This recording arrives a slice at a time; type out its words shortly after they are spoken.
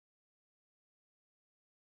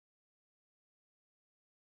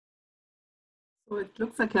So it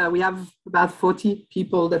looks like we have about 40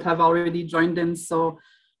 people that have already joined in. So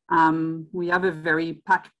we have a very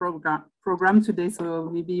packed program today. So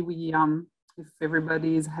maybe we, if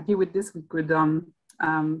everybody is happy with this, we could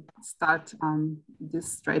start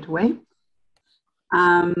this straight away.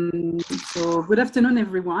 So good afternoon,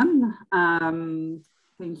 everyone.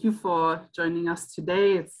 Thank you for joining us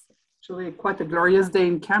today. It's actually quite a glorious day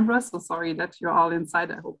in Canberra. So sorry that you're all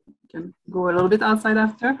inside. I hope you can go a little bit outside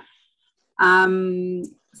after.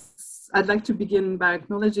 I'd like to begin by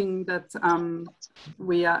acknowledging that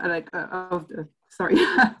we are like, sorry,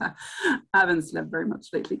 I haven't slept very much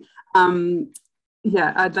lately.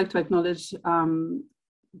 Yeah, I'd like to acknowledge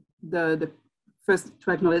first to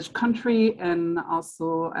acknowledge country and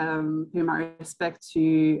also pay my respect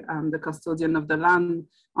to the custodian of the land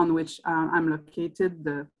on which I'm located,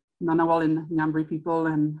 the Ngunnawal and Ngambri people,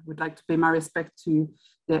 and would like to pay my respect to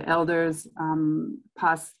the elders,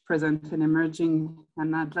 past, present, and emerging.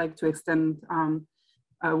 And I'd like to extend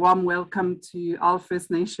a warm welcome to all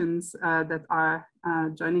First Nations that are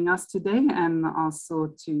joining us today, and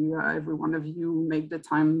also to every one of you who make the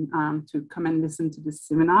time to come and listen to this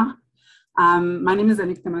seminar. My name is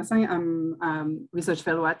Anik Tamasai. I'm research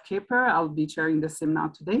fellow at CAEPR. I'll be chairing the seminar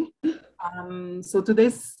today. So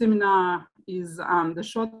today's seminar is the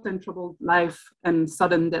short and troubled life and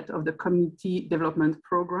sudden death of the Community Development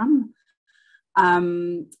Program.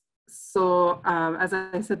 So as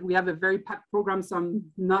I said, we have a very packed program, so I'm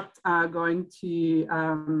not going to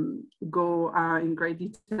go in great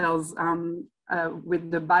details with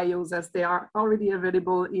the bios, as they are already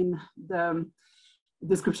available in the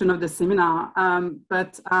description of the seminar.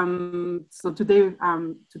 So today,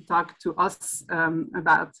 to talk to us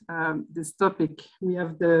about this topic, we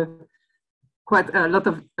have quite a lot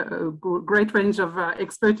of great range of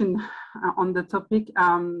experts on the topic.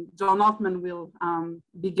 John Altman will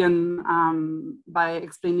begin by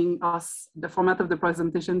explaining us the format of the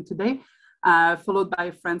presentation today, followed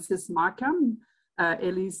by Francis Markham,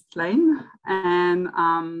 Elise, Klein, and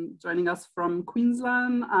joining us from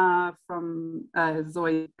Queensland, from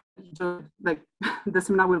Zoe, like the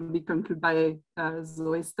seminar will be concluded by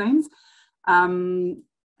Zoe Staines.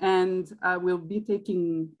 And we'll be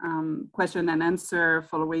taking question and answer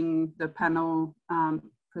following the panel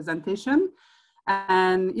presentation.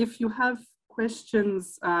 And if you have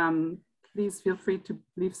questions, please feel free to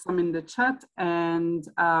leave some in the chat, and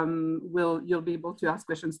you'll be able to ask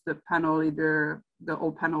questions to the panel, either the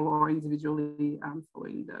whole panel or individually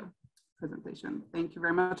following the presentation. Thank you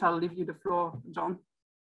very much. I'll leave you the floor, John.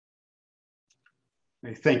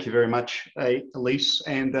 Thank you very much, Elise,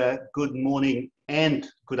 and good morning and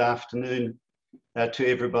good afternoon to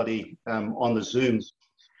everybody on the Zoom.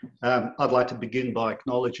 I'd like to begin by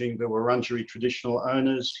acknowledging the Wurundjeri traditional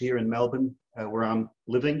owners here in Melbourne, where I'm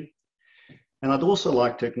living. And I'd also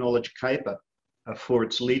like to acknowledge CAEPR for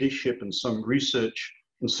its leadership and some research,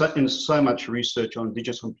 and so much research on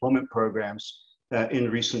Indigenous employment programs in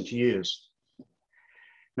recent years.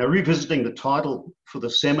 Now, revisiting the title for the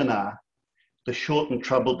seminar, The Short and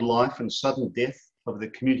Troubled Life and Sudden Death of the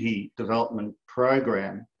Community Development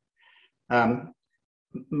Program,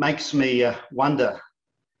 makes me wonder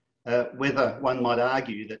whether one might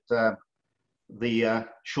argue that the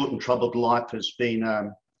short and troubled life has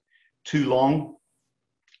been too long,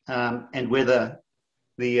 and whether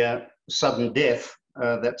the sudden death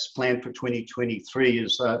that's planned for 2023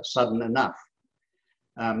 is sudden enough.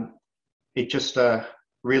 It just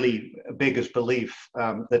really beggars belief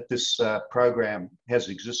that this program has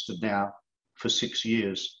existed now for 6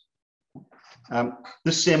 years.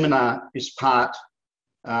 This seminar is part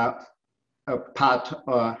of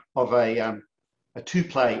a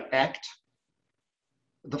two-play act.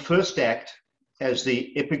 The first act, as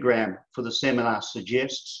the epigram for the seminar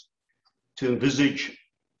suggests, to envisage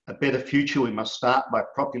a better future, we must start by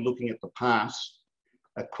properly looking at the past.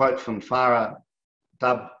 A quote from Farah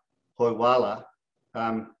Dub Hoywala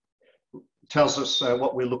tells us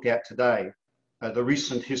what we look at today, the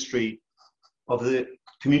recent history of the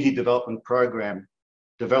Community Development Program,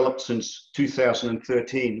 developed since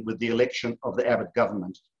 2013 with the election of the Abbott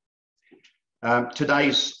government.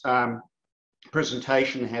 Today's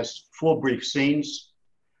presentation has 4 brief scenes.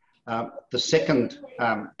 The second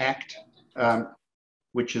act,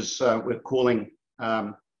 which is we're calling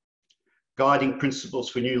Guiding Principles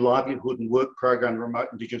for New Livelihood and Work Program Remote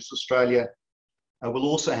Indigenous Australia, will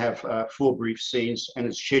also have 4 brief scenes, and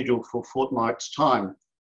is scheduled for a fortnight's time,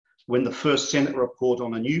 when the first Senate report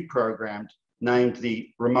on a new program named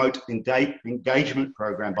the Remote Engagement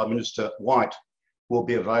Program by Minister White will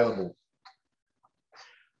be available.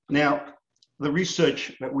 Now, the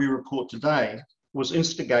research that we report today was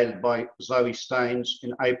instigated by Zoe Staines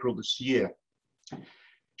in April this year.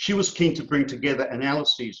 She was keen to bring together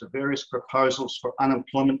analyses of various proposals for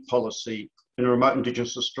unemployment policy in remote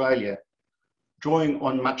Indigenous Australia, drawing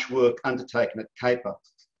on much work undertaken at CAEPR.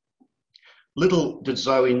 Little did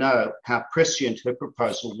Zoe know how prescient her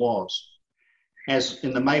proposal was, as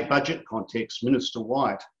in the May budget context, Minister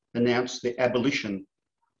White announced the abolition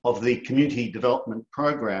of the Community Development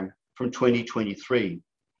Program from 2023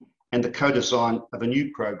 and the co-design of a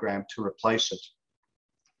new program to replace it.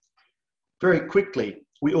 Very quickly,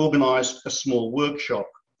 we organised a small workshop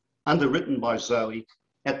underwritten by Zoe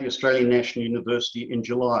at the Australian National University in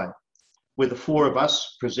July, where the four of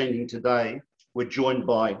us presenting today were joined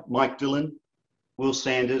by Mike Dillon, Will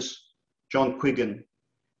Sanders, John Quiggin,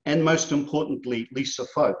 and most importantly, Lisa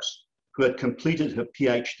Folks, who had completed her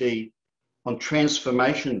PhD on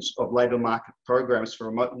transformations of labour market programs for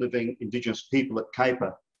remote living Indigenous people at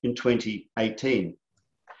CAEPR in 2018.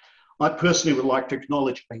 I personally would like to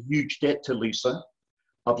acknowledge a huge debt to Lisa.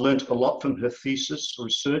 I've learned a lot from her thesis,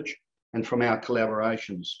 research, and from our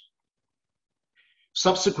collaborations.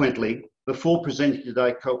 Subsequently, the four presenting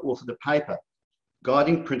today co-authored a paper,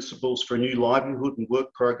 Guiding Principles for a New Livelihood and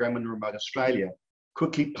Work Program in Remote Australia,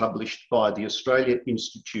 quickly published by the Australia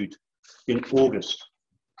Institute in August.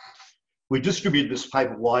 We distributed this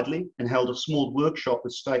paper widely and held a small workshop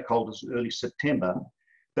with stakeholders in early September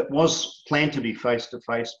that was planned to be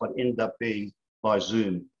face-to-face, but ended up being by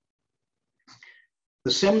Zoom.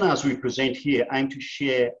 The seminars we present here aim to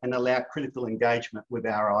share and allow critical engagement with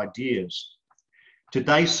our ideas.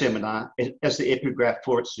 Today's seminar, as the epigraph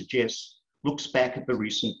for it suggests, looks back at the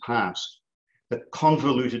recent past, the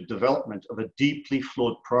convoluted development of a deeply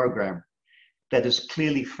flawed program that has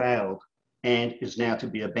clearly failed and is now to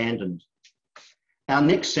be abandoned. Our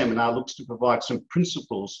next seminar looks to provide some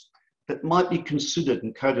principles that might be considered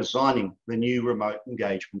in co-designing the new remote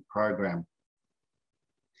engagement program.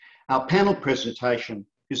 Our panel presentation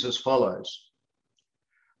is as follows.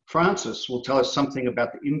 Francis will tell us something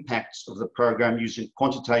about the impacts of the program using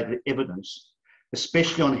quantitative evidence,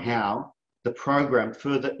 especially on how the program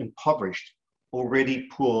further impoverished already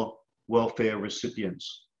poor welfare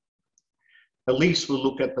recipients. Elise will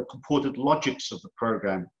look at the purported logics of the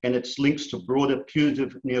program and its links to broader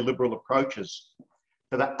punitive neoliberal approaches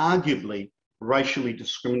that are arguably racially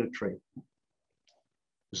discriminatory.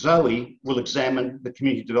 Zoe will examine the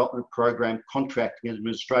Community Development Program contracting and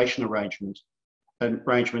administration arrangements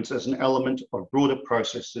as an element of broader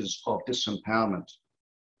processes of disempowerment.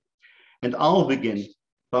 And I'll begin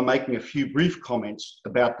by making a few brief comments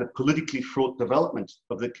about the politically fraught development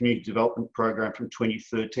of the Community Development Program from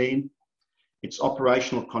 2013, its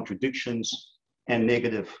operational contradictions and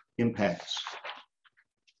negative impacts.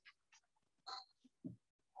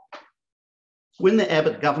 When the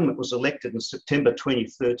Abbott government was elected in September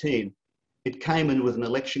 2013, it came in with an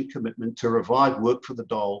election commitment to revive work for the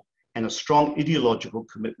dole and a strong ideological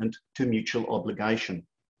commitment to mutual obligation.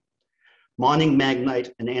 Mining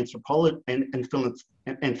magnate and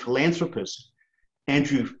philanthropist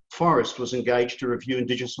Andrew Forrest was engaged to review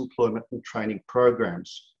Indigenous employment and training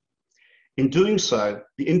programs. In doing so,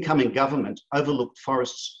 the incoming government overlooked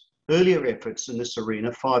Forrest's earlier efforts in this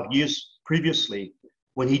arena 5 years previously,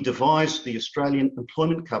 when he devised the Australian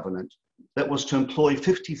Employment Covenant that was to employ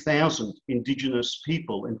 50,000 Indigenous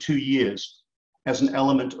people in 2 years as an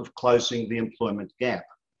element of closing the employment gap.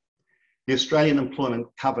 The Australian Employment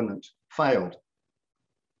Covenant failed.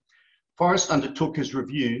 Forrest undertook his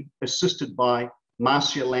review, assisted by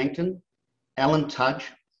Marcia Langton, Alan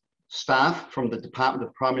Tudge, staff from the Department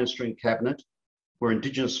of Prime Minister and Cabinet, where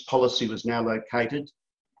Indigenous policy was now located,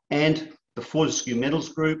 and the Fortescue Metals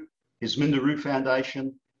Group, his Minderoo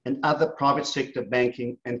Foundation, and other private sector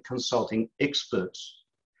banking and consulting experts.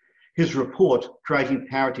 His report, Creating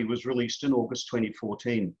Parity, was released in August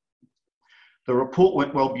 2014. The report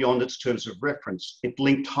went well beyond its terms of reference. It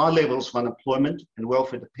linked high levels of unemployment and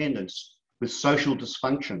welfare dependence with social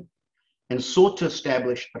dysfunction and sought to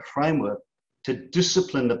establish a framework to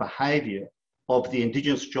discipline the behaviour of the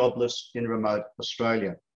Indigenous jobless in remote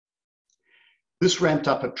Australia. This ramped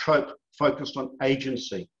up a trope focused on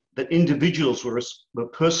agency, that individuals were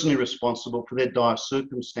personally responsible for their dire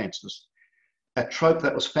circumstances, a trope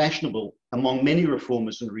that was fashionable among many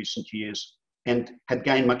reformers in recent years and had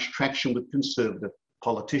gained much traction with conservative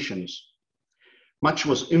politicians. Much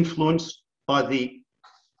was influenced by the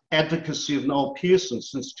advocacy of Noel Pearson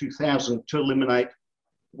since 2000 to eliminate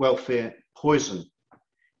welfare poison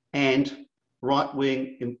and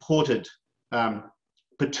right-wing imported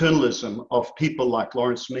paternalism of people like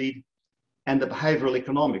Lawrence Mead and the behavioural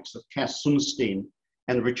economics of Cass Sunstein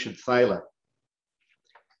and Richard Thaler.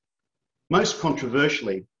 Most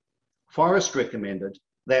controversially, Forrest recommended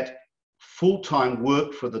that full-time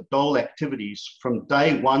work for the dole activities from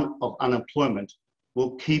day one of unemployment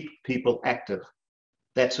will keep people active.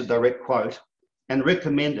 That's a direct quote, and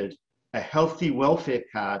recommended a healthy welfare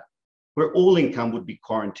card where all income would be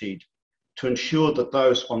quarantined to ensure that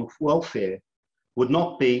those on welfare would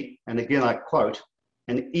not be, and again I quote,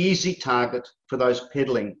 an easy target for those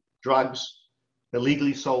peddling drugs,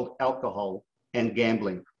 illegally sold alcohol, and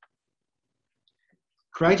gambling.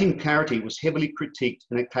 Creating parity was heavily critiqued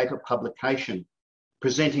in a CAEPR publication,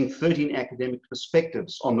 presenting 13 academic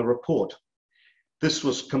perspectives on the report. This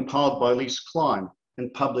was compiled by Elise Klein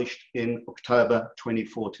and published in October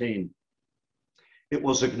 2014. It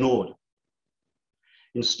was ignored.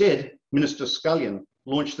 Instead, Minister Scullion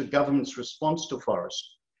launched the government's response to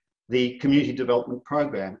Forrest, the Community Development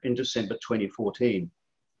Program, in December 2014.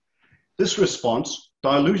 This response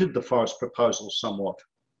diluted the Forrest proposal somewhat.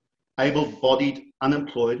 Able-bodied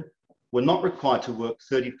unemployed were not required to work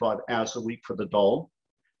 35 hours a week for the dole,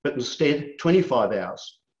 but instead 25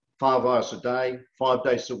 hours, 5 hours a day, 5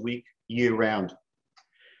 days a week, year-round.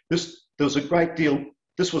 This was a great deal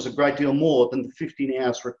more than the 15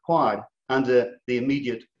 hours required under the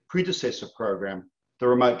immediate predecessor program, the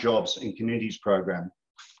Remote Jobs and Communities Program.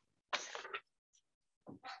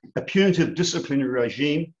 A punitive disciplinary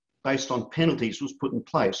regime based on penalties was put in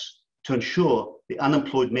place to ensure the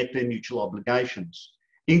unemployed met their mutual obligations.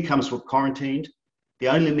 Incomes were quarantined. The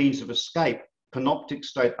only means of escape, panoptic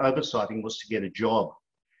state oversighting, was to get a job,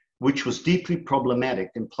 which was deeply problematic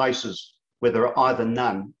in places where there are either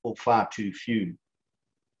none or far too few.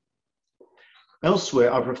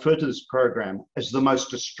 Elsewhere, I've referred to this program as the most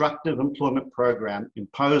destructive employment program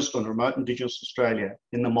imposed on remote Indigenous Australia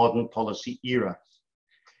in the modern policy era.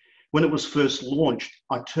 When it was first launched,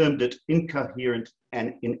 I termed it incoherent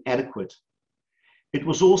and inadequate. It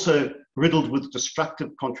was also riddled with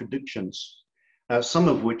destructive contradictions, some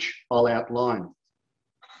of which I'll outline.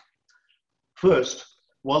 First,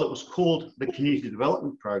 while it was called the Community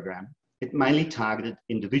Development Program, it mainly targeted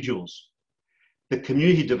individuals. The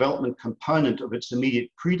community development component of its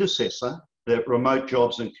immediate predecessor, the Remote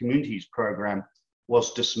Jobs and Communities Program,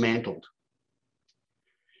 was dismantled.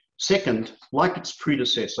 Second, like its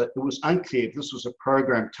predecessor, it was unclear if this was a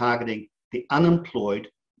program targeting the unemployed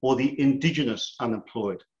or the Indigenous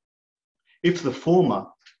unemployed. If the former,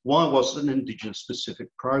 why was it an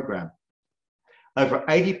Indigenous-specific program? Over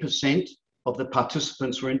 80% of the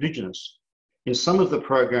participants were Indigenous. In some of the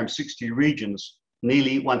program's 60 regions,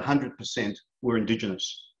 nearly 100% were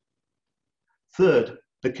Indigenous. Third,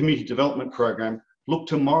 the Community Development Program looked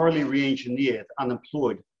to morally re-engineer the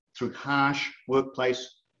unemployed through harsh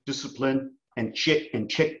workplace discipline and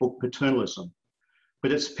checkbook paternalism.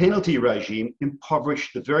 But its penalty regime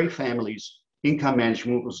impoverished the very families income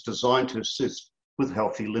management was designed to assist with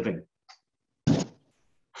healthy living.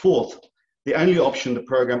 Fourth, the only option the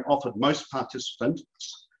program offered most participants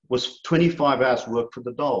was 25 hours work for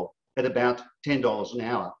the dole at about $10 an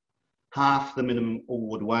hour, half the minimum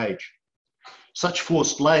award wage. Such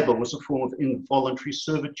forced labour was a form of involuntary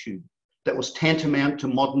servitude that was tantamount to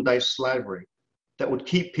modern-day slavery, that would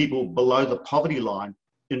keep people below the poverty line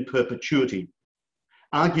in perpetuity.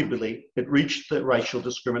 Arguably, it reached the Racial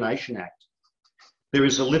Discrimination Act. There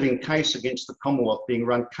is a living case against the Commonwealth being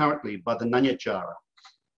run currently by the Nanyatjara.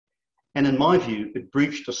 And in my view, it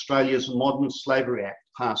breached Australia's Modern Slavery Act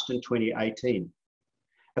passed in 2018.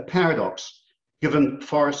 A paradox, given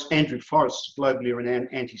Andrew Forrest's globally renowned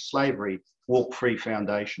anti-slavery walk-free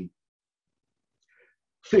foundation.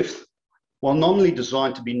 Fifth, while nominally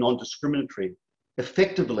designed to be non-discriminatory,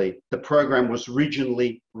 effectively, the program was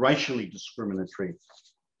regionally, racially discriminatory.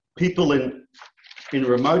 People in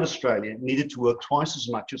remote Australia needed to work twice as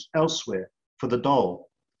much as elsewhere for the dole,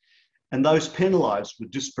 and those penalised were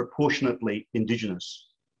disproportionately Indigenous.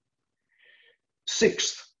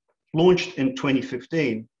 Sixth, launched in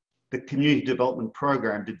 2015, the Community Development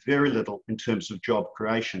Program did very little in terms of job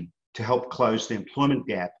creation to help close the employment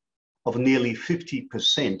gap of nearly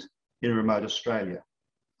 50% in remote Australia.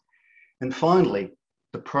 And finally,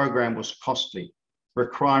 the program was costly,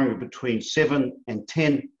 requiring between $7,000 and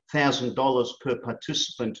 $10,000 per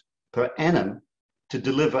participant per annum to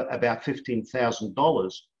deliver about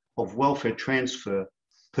 $15,000 of welfare transfer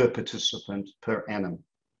per participant per annum.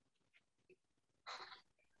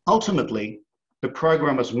 Ultimately, the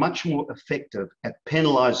program was much more effective at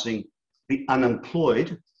penalising the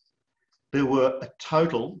unemployed. There were a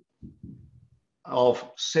total of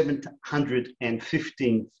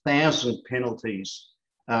 715,000 penalties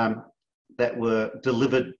that were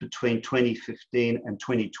delivered between 2015 and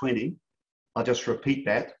 2020. I'll just repeat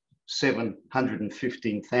that,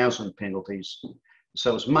 715,000 penalties.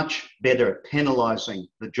 So it was much better at penalising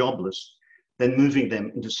the jobless than moving them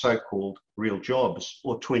into so-called real jobs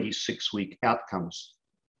or 26-week outcomes.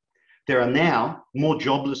 There are now more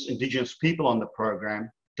jobless Indigenous people on the program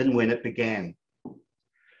than when it began.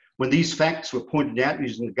 When these facts were pointed out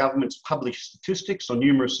using the government's published statistics on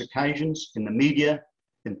numerous occasions in the media,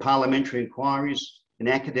 in parliamentary inquiries, in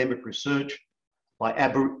academic research, by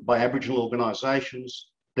Aboriginal organisations,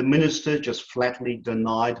 the minister just flatly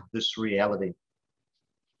denied this reality.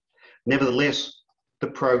 Nevertheless, the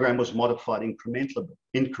program was modified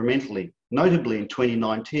incrementally, notably in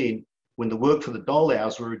 2019, when the work for the dole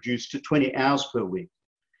hours were reduced to 20 hours per week.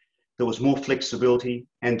 There was more flexibility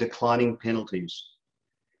and declining penalties.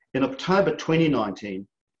 In October 2019,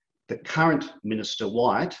 the current Minister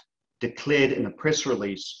White declared in a press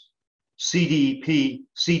release, CDP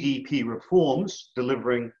reforms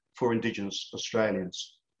delivering for Indigenous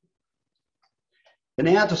Australians. In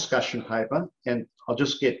our discussion paper, and I'll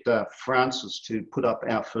just get Francis to put up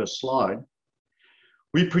our first slide,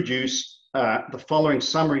 we produced the following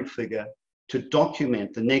summary figure to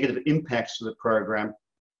document the negative impacts of the program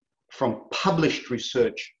from published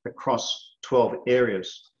research across 12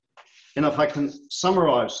 areas. And if I can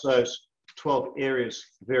summarise those 12 areas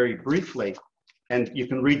very briefly, and you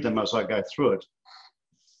can read them as I go through it.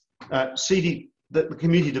 The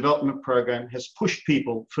Community Development Program has pushed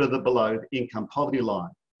people further below the income poverty line.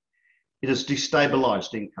 It has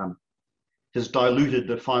destabilised income. It has diluted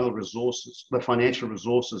the financial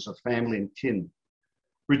resources of family and kin,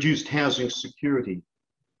 reduced housing security,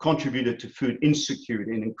 contributed to food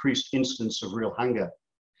insecurity and increased incidence of real hunger,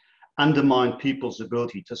 undermined people's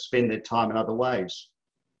ability to spend their time in other ways,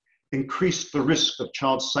 increased the risk of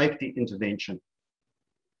child safety intervention,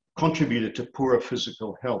 contributed to poorer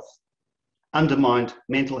physical health, undermined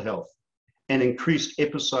mental health, and increased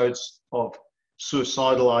episodes of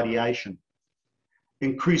suicidal ideation,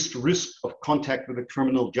 increased risk of contact with the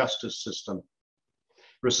criminal justice system,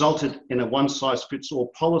 resulted in a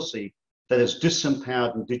one-size-fits-all policy that has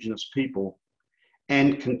disempowered Indigenous people,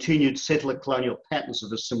 and continued settler colonial patterns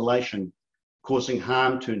of assimilation, causing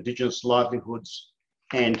harm to Indigenous livelihoods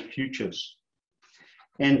and futures.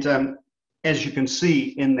 And as you can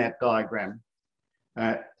see in that diagram,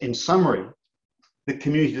 in summary, the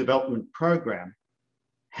Community Development Program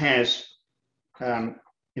has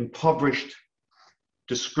impoverished,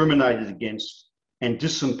 discriminated against, and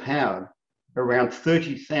disempowered around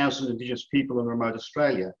 30,000 Indigenous people in remote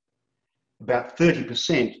Australia, about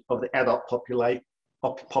 30% of the adult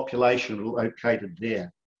population located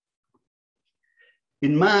there.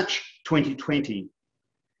 In March 2020,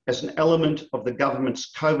 as an element of the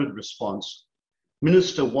government's COVID response,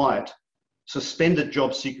 Minister White suspended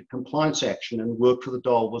job seeker compliance action and work for the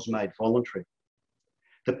dole was made voluntary.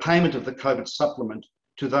 The payment of the COVID supplement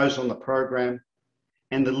to those on the program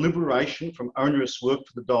and the liberation from onerous work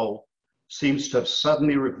for the dole seems to have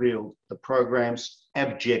suddenly revealed the program's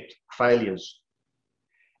abject failures.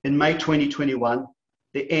 In May 2021,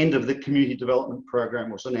 the end of the Community Development Program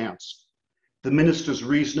was announced. The Minister's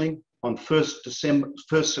reasoning on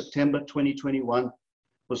 1st September 2021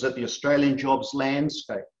 was that the Australian jobs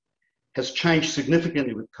landscape has changed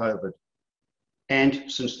significantly with COVID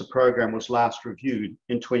and since the program was last reviewed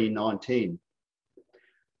in 2019.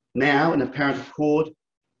 Now, in apparent accord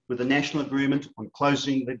with the National Agreement on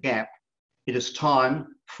Closing the Gap, it is time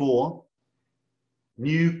for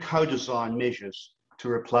new co-design measures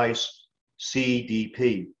to replace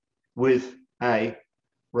CDP with a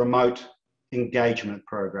remote engagement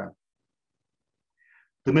program.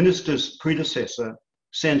 The Minister's predecessor,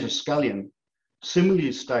 Senator Scullion,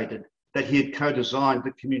 similarly stated that he had co-designed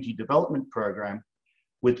the Community Development Program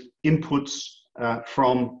with inputs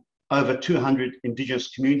from over 200 Indigenous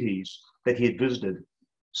communities that he had visited,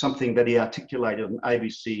 something that he articulated on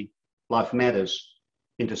ABC Life Matters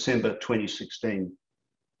in December 2016.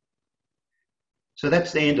 So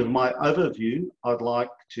that's the end of my overview. I'd like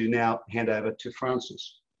to now hand over to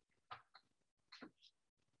Francis.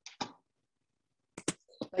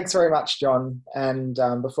 Thanks very much, John. And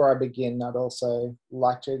before I begin, I'd also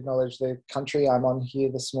like to acknowledge the country I'm on here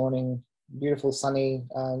this morning, beautiful sunny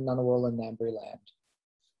Ngunnawal and Ngambri land.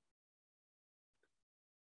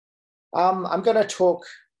 I'm going to talk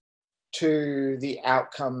to the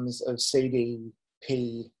outcomes of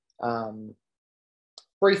CDP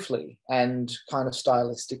briefly and kind of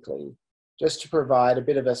stylistically, just to provide a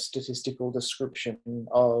bit of a statistical description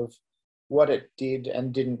of what it did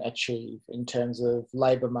and didn't achieve in terms of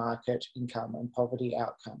labour market, income and poverty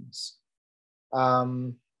outcomes.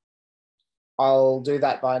 I'll do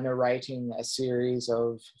that by narrating a series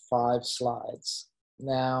of 5 slides.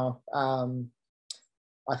 Now,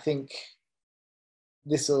 I think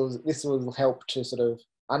this will help to sort of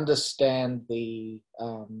understand the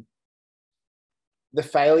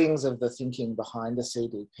failings of the thinking behind the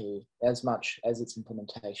CDP as much as its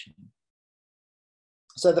implementation.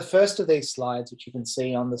 So the first of these slides, which you can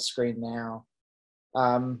see on the screen now,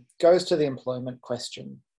 goes to the employment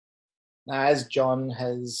question. Now, as John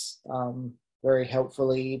has very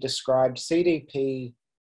helpfully described, CDP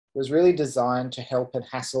was really designed to help and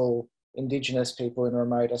hassle Indigenous people in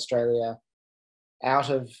remote Australia out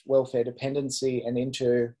of welfare dependency and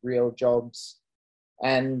into real jobs.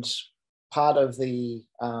 And part of the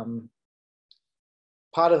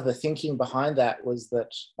thinking behind that was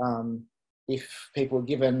that if people were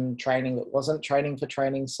given training that wasn't training for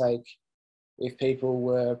training's sake, if people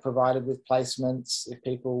were provided with placements, if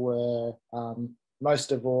people were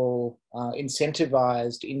most of all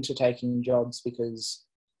incentivized into taking jobs because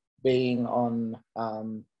being on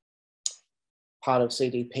part of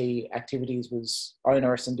CDP activities was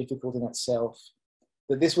onerous and difficult in itself,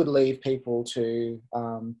 that this would leave people to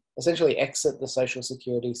essentially exit the social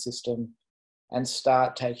security system and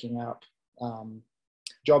start taking up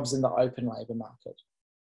jobs in the open labour market.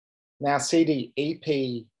 Now,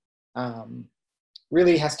 CDEP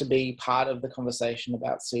really has to be part of the conversation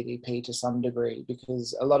about CDP to some degree,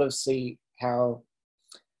 because a lot of the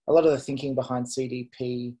thinking behind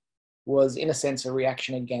CDP was, in a sense, a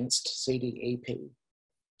reaction against CDEP.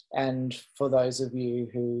 And for those of you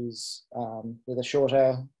who's with a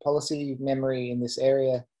shorter policy memory in this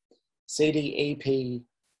area, CDEP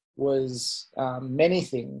was many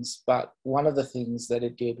things, but one of the things that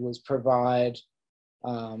it did was provide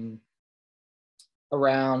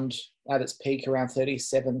at its peak, around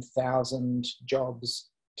 37,000 jobs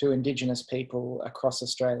to Indigenous people across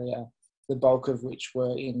Australia, the bulk of which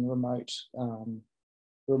were in remote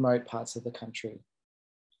parts of the country.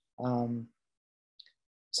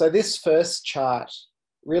 So this first chart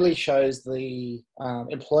really shows the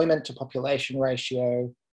employment to population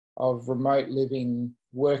ratio of remote living,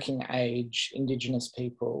 working age Indigenous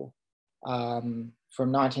people from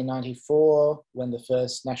 1994, when the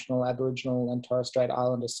first National Aboriginal and Torres Strait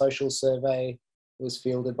Islander Social Survey was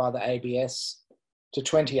fielded by the ABS, to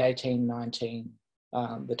 2018-19,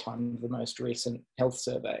 the time of the most recent health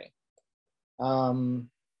survey. And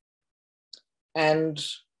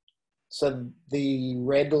so the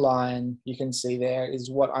red line you can see there is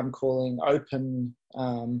what I'm calling open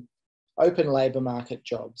labour market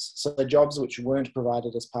jobs. So the jobs which weren't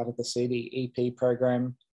provided as part of the CDEP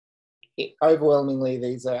program. Overwhelmingly,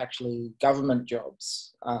 these are actually government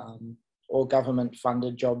jobs or government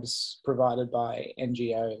funded jobs provided by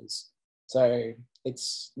NGOs. So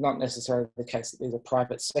it's not necessarily the case that these are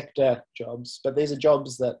private sector jobs, but these are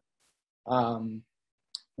jobs that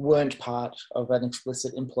weren't part of an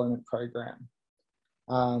explicit employment program.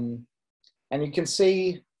 And you can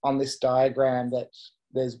see on this diagram that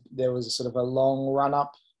there was a sort of a long run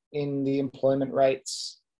up in the employment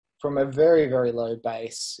rates from a very, very low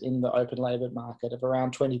base in the open labour market of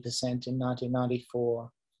around 20% in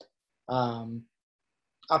 1994,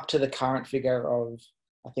 up to the current figure of,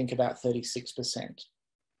 I think, about 36%.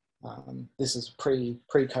 This is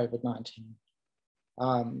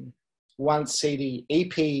pre-COVID-19. Once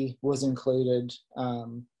CDEP was included,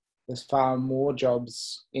 there's far more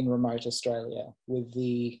jobs in remote Australia, with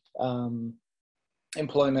the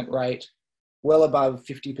employment rate well above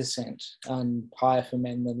 50% and higher for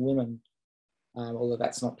men than women, although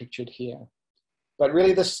that's not pictured here. But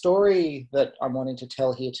really the story that I'm wanting to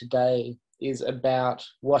tell here today is about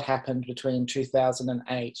what happened between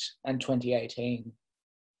 2008 and 2018.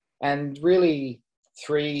 And really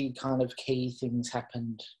three kind of key things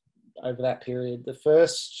happened over that period. The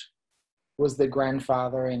first was the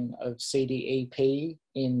grandfathering of CDEP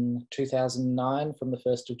in 2009 from the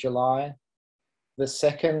 1st of July. The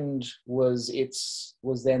second was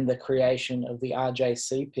then the creation of the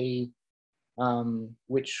RJCP,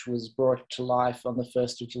 which was brought to life on the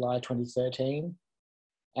 1st of July 2013.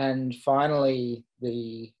 And finally,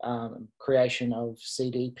 the creation of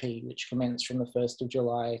CDP, which commenced from the 1st of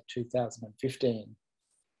July 2015.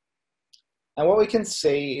 And what we can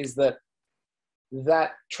see is that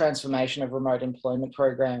transformation of remote employment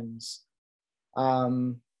programs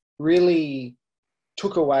really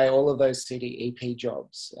took away all of those CDEP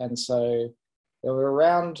jobs. And so there were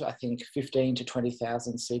around, I think, 15 to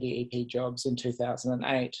 20,000 CDEP jobs in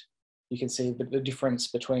 2008. You can see the difference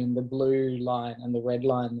between the blue line and the red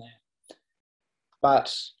line there.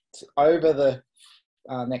 But over the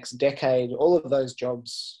next decade, all of those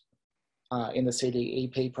jobs in the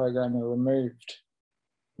CDEP program were removed.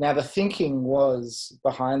 Now, the thinking was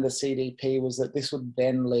behind the CDP was that this would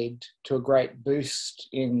then lead to a great boost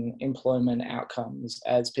in employment outcomes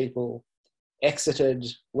as people exited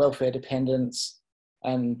welfare dependence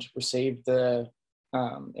and received the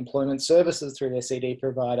employment services through their CD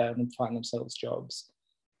provider and find themselves jobs.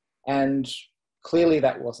 And clearly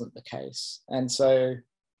that wasn't the case. And so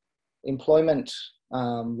employment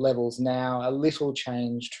levels now a little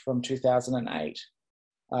changed from 2008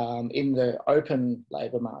 in the open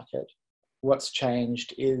labour market. What's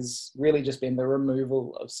changed is really just been the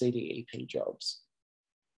removal of CDEP jobs.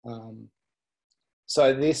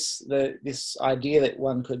 So this idea that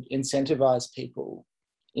one could incentivise people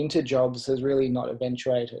into jobs has really not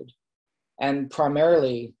eventuated. And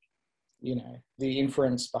primarily, you know, the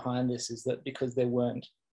inference behind this is that because there weren't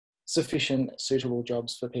sufficient suitable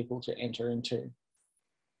jobs for people to enter into.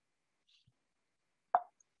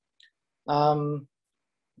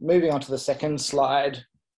 Moving on to the second slide,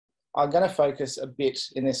 I'm going to focus a bit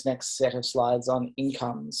in this next set of slides on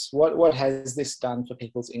incomes. What has this done for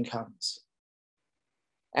people's incomes?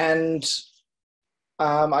 And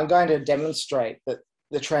I'm going to demonstrate that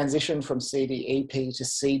the transition from CDEP to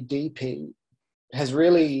CDP has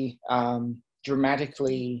really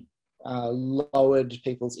dramatically lowered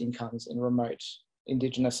people's incomes in remote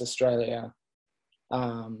Indigenous Australia,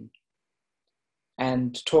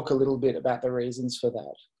 and talk a little bit about the reasons for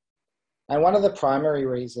that. And one of the primary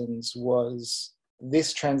reasons was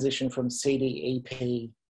this transition from CDEP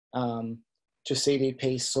to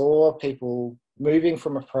CDP saw people moving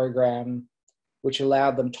from a program which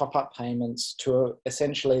allowed them top-up payments to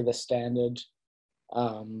essentially the standard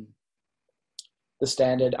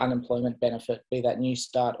unemployment benefit, be that New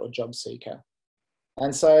Start or Job Seeker.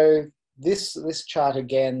 And so this chart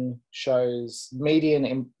again shows median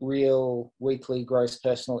in real weekly gross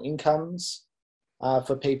personal incomes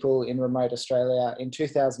for people in remote Australia in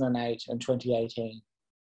 2008 and 2018.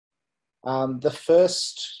 The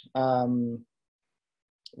first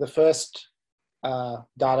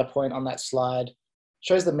data point on that slide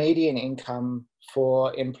shows the median income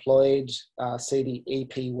for employed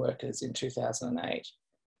CDEP workers in 2008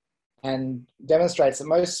 and demonstrates that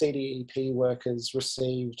most CDEP workers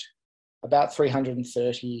received about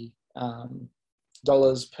 $330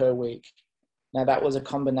 per week. Now that was a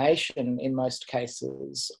combination in most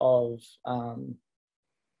cases of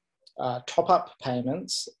top-up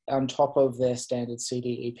payments on top of their standard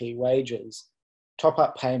CDEP wages.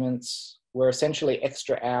 Top-up payments were essentially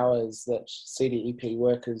extra hours that CDEP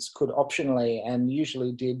workers could optionally and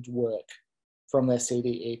usually did work from their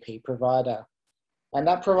CDEP provider. And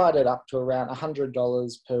that provided up to around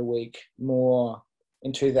 $100 per week more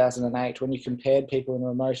in 2008 when you compared people in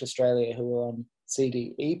remote Australia who were on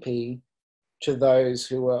CDEP to those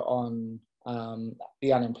who were on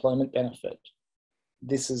the unemployment benefit.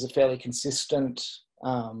 This is a fairly consistent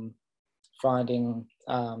finding.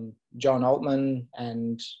 John Altman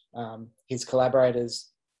and his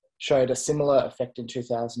collaborators showed a similar effect in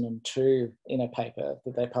 2002 in a paper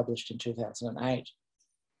that they published in 2008.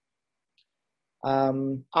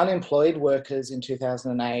 Unemployed workers in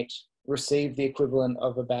 2008 received the equivalent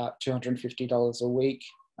of about $250 a week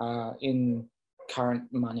in current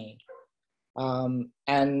money.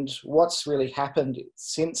 And what's really happened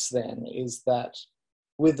since then is that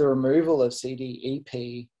with the removal of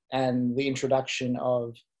CDEP and the introduction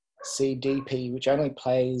of CDP, which only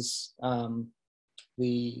pays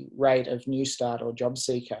the rate of New Start or Job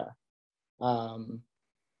Seeker,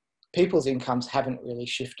 people's incomes haven't really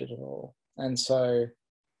shifted at all. And so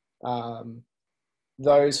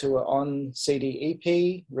those who are on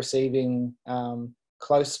CDEP receiving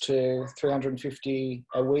close to $350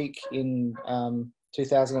 a week in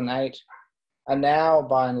 2008 are now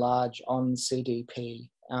by and large on CDP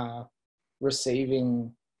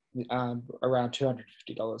receiving around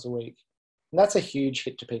 $250 a week. And that's a huge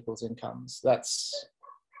hit to people's incomes. That's,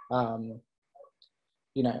 $100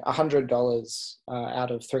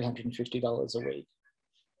 out of $350 a week.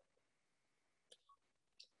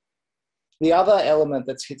 The other element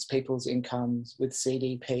that's hits people's incomes with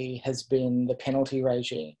CDP has been the penalty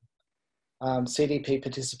regime. CDP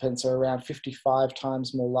participants are around 55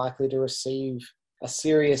 times more likely to receive a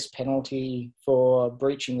serious penalty for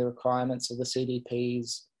breaching the requirements of the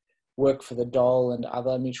CDP's work for the dole and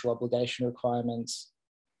other mutual obligation requirements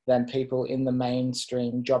than people in the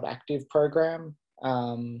mainstream job active program.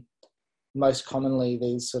 Most commonly,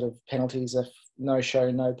 these sort of penalties are no show,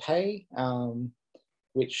 no pay,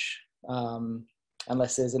 which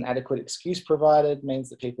unless there's an adequate excuse provided, means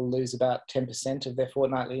that people lose about 10% of their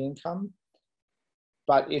fortnightly income.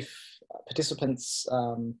 But if participants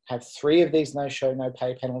have 3 of these no show, no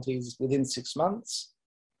pay penalties within 6 months,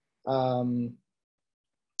 then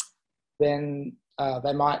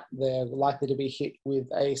they're likely to be hit with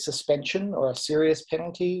a suspension or a serious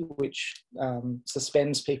penalty, which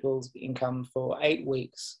suspends people's income for 8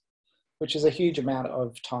 weeks, which is a huge amount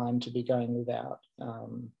of time to be going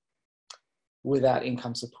without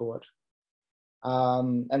income support.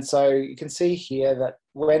 And so you can see here that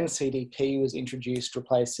when CDP was introduced,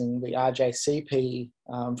 replacing the RJCP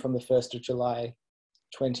from the 1st of July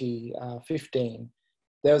 2015,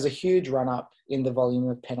 there was a huge run up in the volume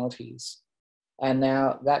of penalties. And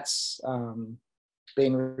now that's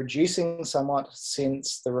been reducing somewhat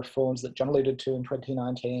since the reforms that John alluded to in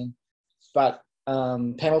 2019, but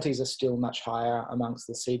penalties are still much higher amongst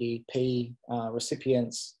the CDP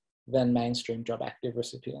recipients than mainstream job active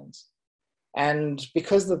recipients. And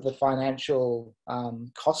because of the financial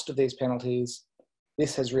cost of these penalties,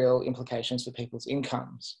 this has real implications for people's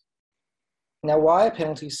incomes. Now, why are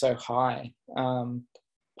penalties so high?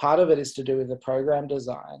 Part of it is to do with the program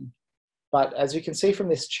design, but as you can see from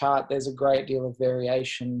this chart, there's a great deal of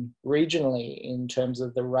variation regionally in terms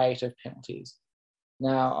of the rate of penalties.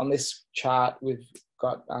 Now, on this chart, we've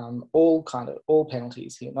got all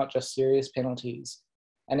penalties here, not just serious penalties.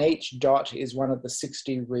 And each dot is one of the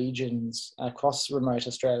 60 regions across remote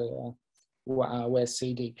Australia where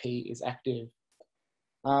CDP is active.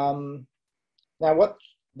 Now, what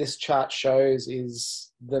this chart shows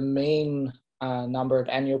is the mean number of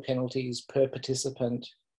annual penalties per participant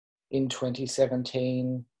in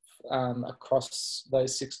 2017 across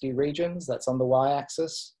those 60 regions. That's on the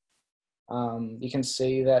y-axis. You can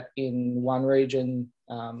see that in one region,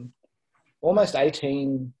 almost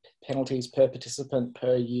 18 penalties per participant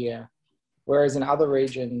per year, whereas in other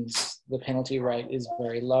regions, the penalty rate is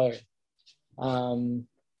very low. And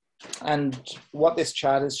what this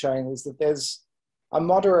chart is showing is that there's a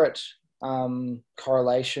moderate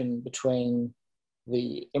correlation between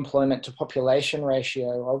the employment to population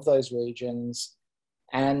ratio of those regions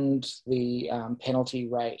and the penalty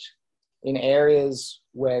rate. In areas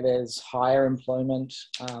where there's higher employment,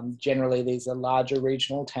 generally these are larger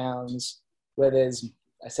regional towns where there's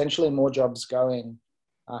essentially more jobs going,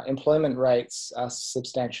 employment rates are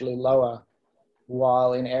substantially lower,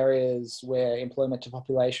 while in areas where employment to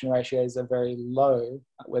population ratios are very low,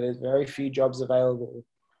 where there's very few jobs available,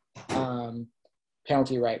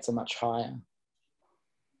 penalty rates are much higher.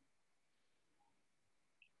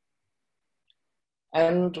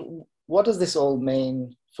 And what does this all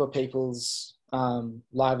mean for people's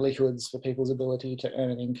livelihoods, for people's ability to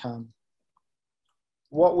earn an income?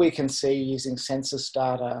 What we can see using census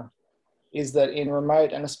data is that in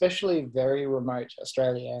remote, and especially very remote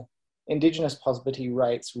Australia, Indigenous poverty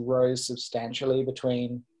rates rose substantially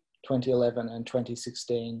between 2011 and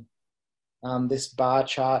 2016. This bar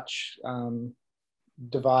chart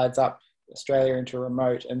divides up Australia into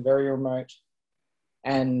remote and very remote,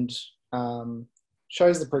 and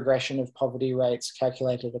shows the progression of poverty rates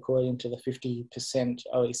calculated according to the 50%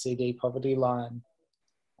 OECD poverty line.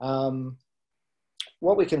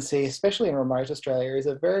 What we can see, especially in remote Australia, is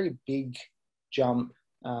a very big jump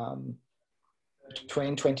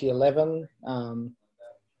between 2011.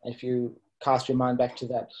 If you cast your mind back to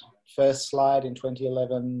that first slide in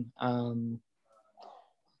 2011,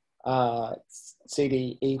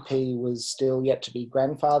 CDEP was still yet to be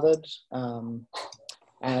grandfathered.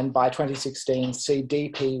 And by 2016,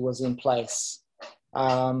 CDP was in place.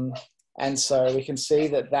 And so we can see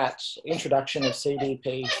that that introduction of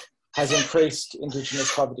CDP has increased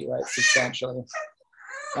Indigenous poverty rates substantially.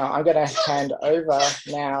 Now I'm going to hand over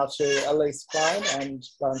now to Elise Klein and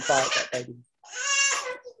go and quiet that baby.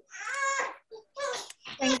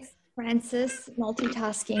 Thanks, Francis.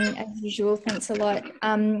 Multitasking as usual. Thanks a lot.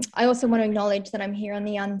 I also want to acknowledge that I'm here on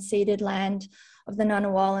the unceded land of the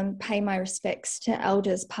Ngunnawal and pay my respects to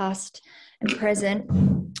elders past and present.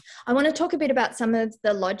 I want to talk a bit about some of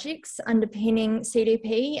the logics underpinning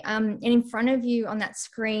CDP. And in front of you on that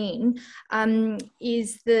screen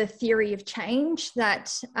is the theory of change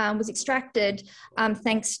that was extracted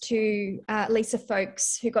thanks to Lisa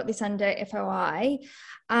Folks, who got this under FOI.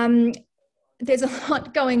 There's a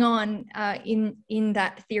lot going on in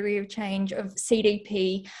that theory of change of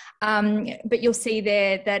CDP, but you'll see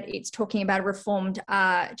there that it's talking about a reformed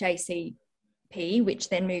JCP, which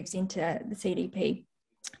then moves into the CDP.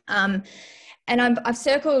 And I've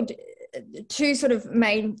circled two sort of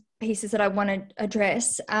main pieces that I want to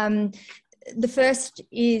address. The first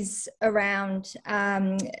is around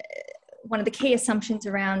one of the key assumptions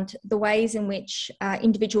around the ways in which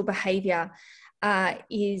individual behaviour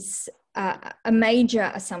is a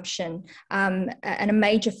major assumption and a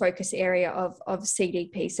major focus area of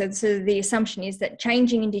CDP. So the assumption is that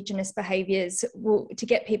changing Indigenous behaviours to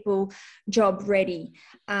get people job ready.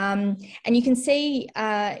 And you can see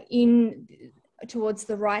towards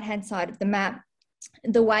the right-hand side of the map,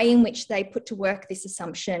 the way in which they put to work this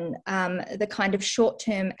assumption, the kind of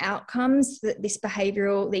short-term outcomes that these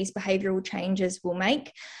behavioural changes will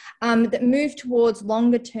make, that move towards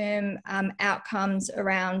longer-term outcomes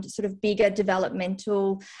around sort of bigger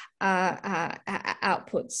developmental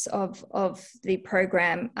outputs of the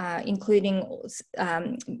program, including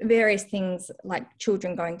various things like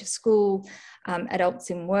children going to school,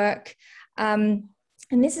 adults in work.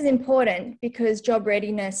 And this is important because job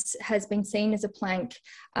readiness has been seen as a plank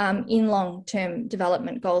in long-term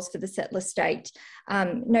development goals for the settler state,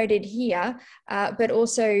 noted here, but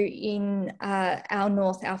also in Our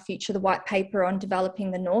North, Our Future, the white paper on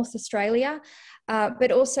developing the North Australia,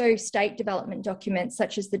 but also state development documents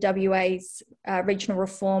such as the WA's Regional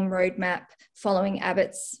Reform Roadmap following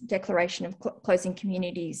Abbott's declaration of closing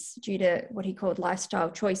communities due to what he called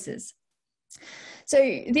lifestyle choices. So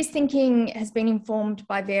this thinking has been informed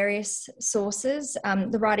by various sources,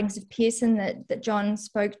 the writings of Pearson that John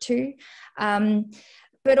spoke to,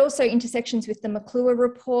 but also intersections with the McClure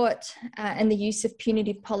report and the use of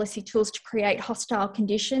punitive policy tools to create hostile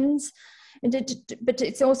conditions. But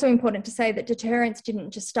it's also important to say that deterrence didn't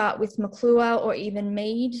just start with McClure or even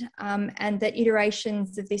Mead, and that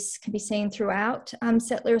iterations of this can be seen throughout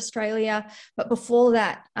settler Australia, but before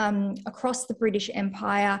that, across the British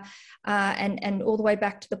Empire and all the way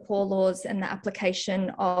back to the Poor Laws and the application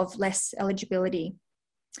of less eligibility.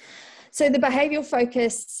 So the behavioural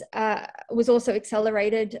focus was also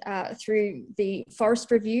accelerated through the Forest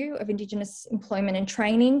Review of Indigenous Employment and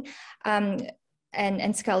Training,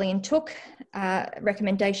 and Scully and took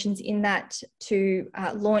recommendations in that to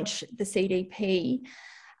launch the CDP.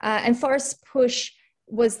 And Forest's push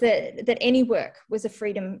was that any work was a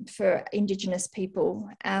freedom for Indigenous people,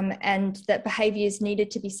 and that behaviours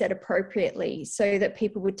needed to be set appropriately so that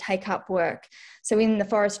people would take up work. So in the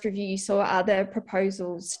Forest Review, you saw other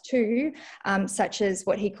proposals too, such as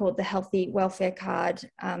what he called the Healthy Welfare Card,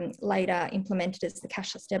 later implemented as the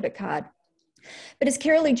Cashless Debit Card. But as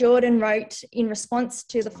Kirralie Jordan wrote in response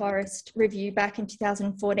to the Forest Review back in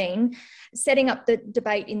 2014, setting up the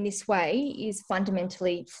debate in this way is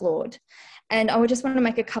fundamentally flawed. And I would just want to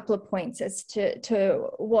make a couple of points as to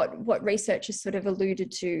what research has sort of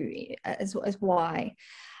alluded to as why.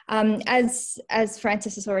 As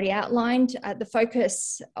Francis has already outlined, the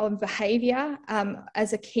focus on behaviour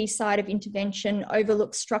as a key site of intervention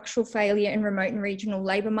overlooks structural failure in remote and regional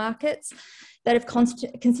labour markets that have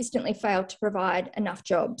consistently failed to provide enough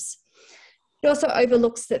jobs. It also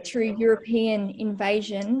overlooks that through European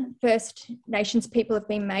invasion, First Nations people have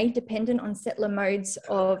been made dependent on settler modes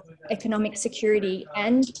of economic security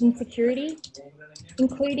and insecurity,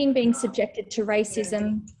 including being subjected to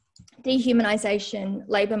racism, dehumanisation,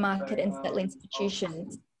 labour market and settler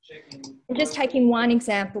institutions. And just taking one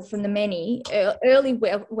example from the many, early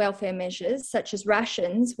welfare measures such as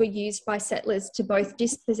rations were used by settlers to both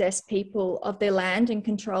dispossess people of their land and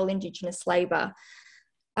control Indigenous labour.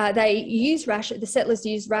 The settlers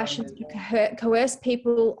used rations to coerce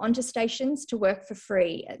people onto stations to work for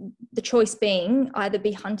free, the choice being either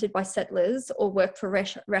be hunted by settlers or work for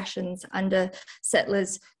rations under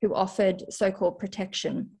settlers who offered so-called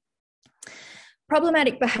protection.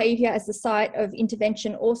 Problematic behaviour as the site of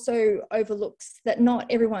intervention also overlooks that not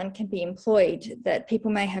everyone can be employed, that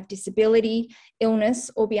people may have disability,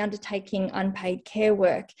 illness, or be undertaking unpaid care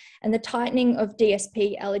work. And the tightening of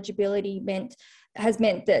DSP eligibility has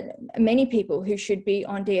meant that many people who should be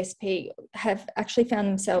on DSP have actually found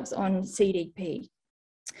themselves on CDP.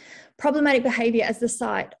 Problematic behaviour as the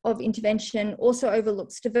site of intervention also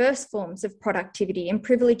overlooks diverse forms of productivity and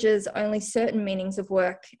privileges only certain meanings of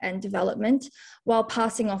work and development, while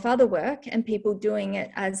passing off other work and people doing it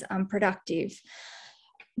as unproductive.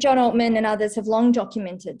 John Altman and others have long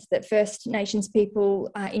documented that First Nations people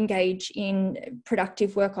engage in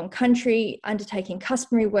productive work on country, undertaking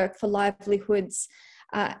customary work for livelihoods,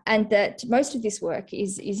 and that most of this work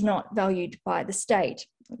is not valued by the state.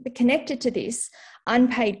 But connected to this,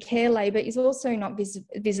 unpaid care labour is also not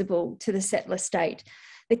visible to the settler state.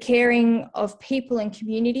 The caring of people and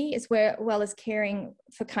community as well as caring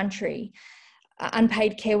for country.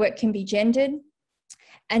 Unpaid care work can be gendered,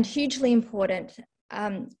 and hugely important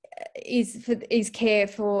is care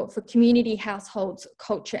for community, households,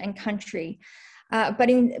 culture and country.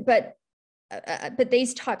 But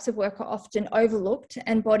these types of work are often overlooked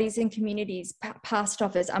and bodies and communities passed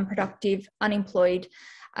off as unproductive, unemployed,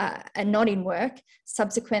 and not in work,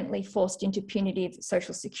 subsequently forced into punitive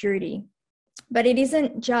social security. But it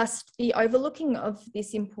isn't just the overlooking of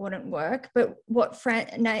this important work, but what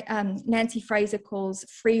Nancy Fraser calls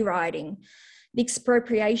free riding, the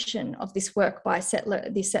expropriation of this work by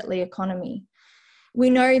the settler economy. We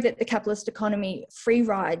know that the capitalist economy free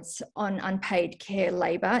rides on unpaid care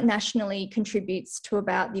labour, nationally contributes to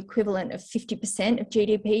about the equivalent of 50% of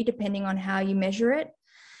GDP, depending on how you measure it.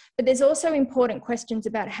 But there's also important questions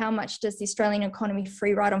about how much does the Australian economy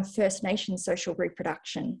free ride on First Nations social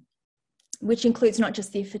reproduction, which includes not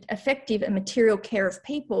just the effective and material care of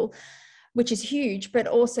people, which is huge, but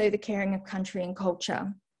also the caring of country and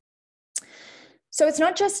culture. So it's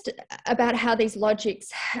not just about how these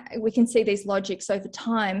logics, we can see these logics over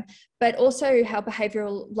time, but also how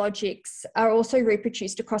behavioural logics are also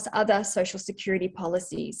reproduced across other social security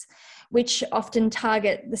policies, which often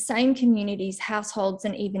target the same communities, households,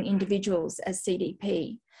 and even individuals as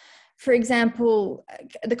CDP. For example,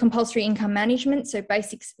 the compulsory income management, so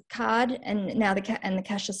basic card and now the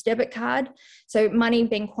cashless debit card. So money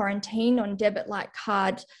being quarantined on debit-like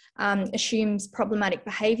card assumes problematic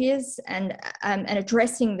behaviours, and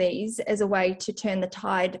addressing these as a way to turn the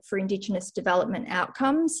tide for Indigenous development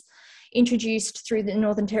outcomes, introduced through the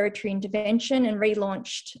Northern Territory intervention and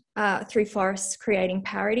relaunched through Forests Creating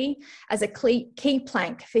Parity as a key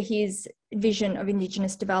plank for his vision of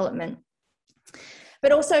Indigenous development.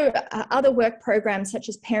 But also other work programs such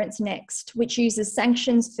as Parents Next, which uses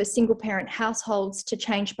sanctions for single parent households to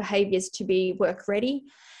change behaviours to be work ready,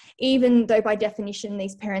 even though by definition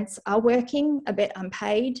these parents are working, a bit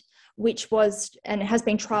unpaid, which was and has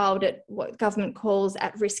been trialled at what government calls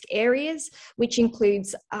at-risk areas, which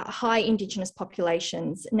includes high Indigenous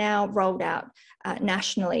populations, now rolled out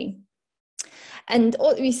nationally. And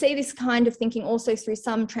we see this kind of thinking also through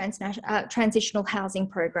some transitional housing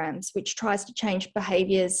programs, which tries to change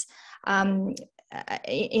behaviours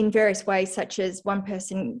in various ways, such as one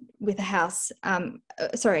person with a house, to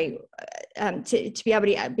be able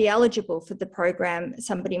to be eligible for the program,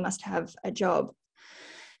 somebody must have a job.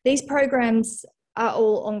 These programs are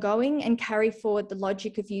all ongoing and carry forward the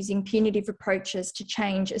logic of using punitive approaches to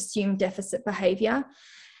change assumed deficit behaviour.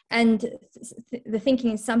 And the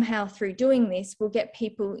thinking is somehow through doing this, we'll get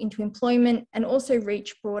people into employment and also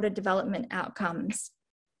reach broader development outcomes.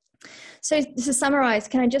 So to summarise,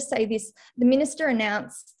 can I just say this? The Minister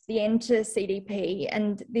announced the end to CDP,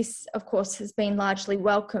 and this, of course, has been largely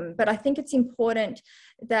welcome. But I think it's important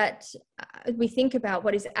that we think about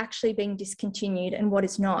what is actually being discontinued and what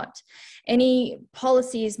is not. Any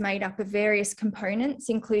policy is made up of various components,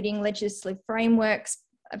 including legislative frameworks,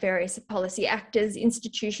 various policy actors,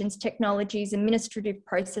 institutions, technologies, administrative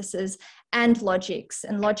processes, and logics.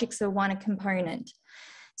 And logics are one component.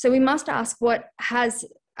 So we must ask what has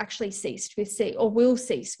actually ceased with or will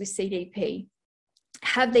cease with CDP.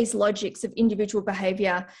 Have these logics of individual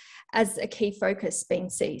behaviour as a key focus been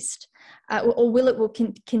ceased? Or will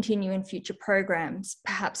it continue in future programs,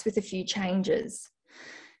 perhaps with a few changes?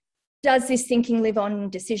 Does this thinking live on in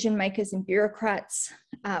decision makers and bureaucrats,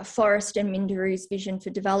 Forrest and Minderoo's vision for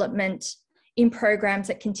development, in programs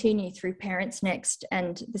that continue through Parents Next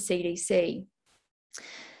and the CDC?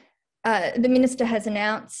 The Minister has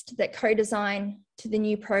announced that co-design to the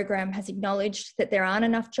new program has acknowledged that there aren't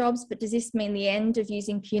enough jobs, but does this mean the end of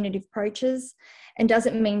using punitive approaches? And does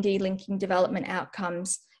it mean delinking development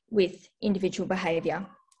outcomes with individual behaviour?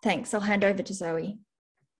 Thanks. I'll hand over to Zoe.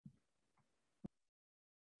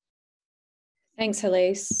 Thanks,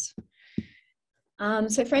 Elise.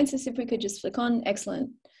 So Francis, if we could just flick on,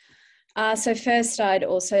 excellent. So first, I'd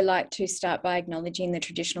also like to start by acknowledging the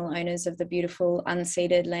traditional owners of the beautiful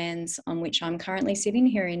unceded lands on which I'm currently sitting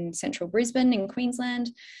here in central Brisbane in Queensland,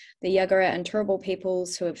 the Yagara and Turrbal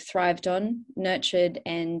peoples who have thrived on, nurtured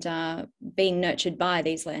and being nurtured by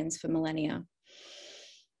these lands for millennia.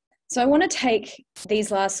 So I want to take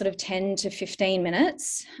these last sort of 10 to 15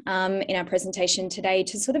 minutes in our presentation today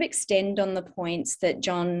to sort of extend on the points that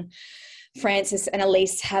John, Francis and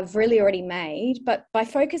Elise have really already made, but by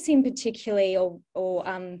focusing particularly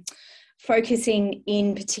focusing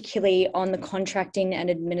in particularly on the contracting and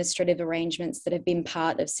administrative arrangements that have been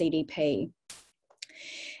part of CDP.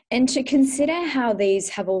 And to consider how these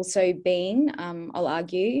have also been, I'll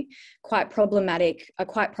argue, a quite problematic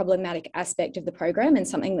aspect of the program, and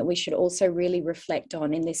something that we should also really reflect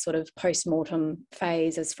on in this sort of post-mortem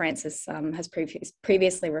phase, as Francis has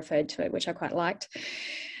previously referred to it, which I quite liked.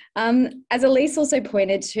 As Elise also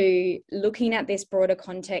pointed to, looking at this broader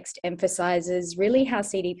context emphasises really how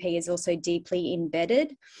CDP is also deeply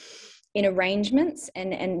embedded in arrangements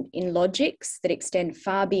and in logics that extend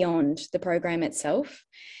far beyond the program itself,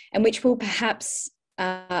 and which will perhaps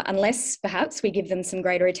unless perhaps we give them some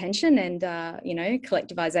greater attention and, you know,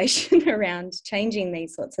 collectivisation around changing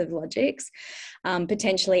these sorts of logics,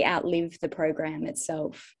 potentially outlive the program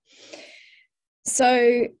itself.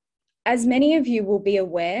 So, as many of you will be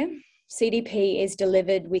aware, CDP is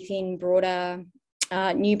delivered within broader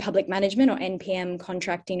new public management or NPM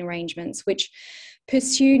contracting arrangements, which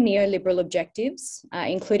pursue neoliberal objectives,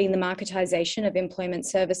 including the marketisation of employment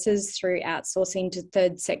services through outsourcing to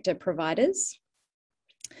third sector providers.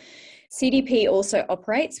 CDP also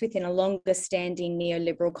operates within a longer standing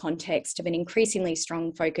neoliberal context of an increasingly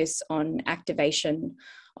strong focus on activation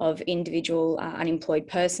of individual unemployed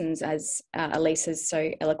persons, as Elise has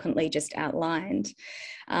so eloquently just outlined.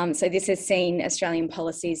 So this has seen Australian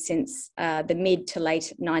policies since the mid to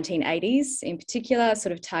late 1980s, in particular,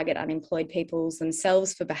 sort of target unemployed peoples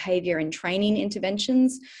themselves for behaviour and training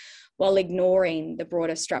interventions, while ignoring the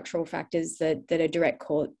broader structural factors that are direct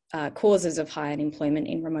causes of high unemployment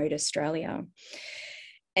in remote Australia.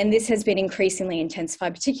 And this has been increasingly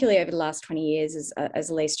intensified, particularly over the last 20 years, as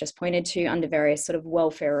Elise just pointed to, under various sort of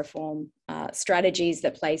welfare reform strategies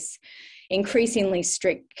that place increasingly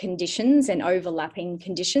strict conditions and overlapping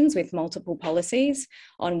conditions with multiple policies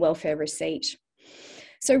on welfare receipt.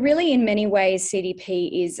 So really, in many ways,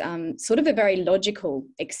 CDP is sort of a very logical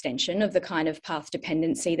extension of the kind of path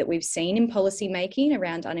dependency that we've seen in policy making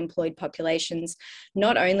around unemployed populations,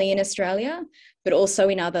 not only in Australia, but also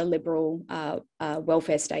in other liberal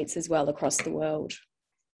welfare states as well across the world.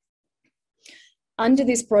 Under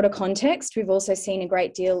this broader context, we've also seen a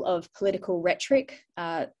great deal of political rhetoric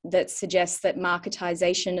that suggests that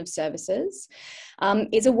marketisation of services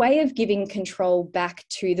is a way of giving control back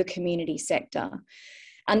to the community sector.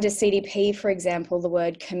 Under CDP, for example, the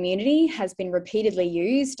word community has been repeatedly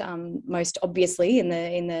used, most obviously in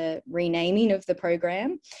the renaming of the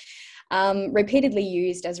program, repeatedly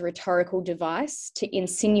used as a rhetorical device to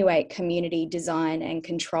insinuate community design and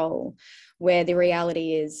control, where the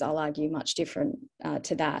reality is, I'll argue, much different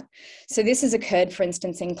to that. So this has occurred, for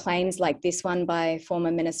instance, in claims like this one by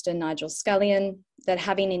former Minister Nigel Scullion, that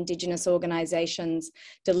having Indigenous organisations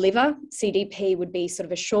deliver CDP would be sort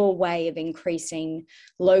of a sure way of increasing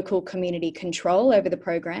local community control over the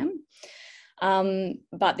program.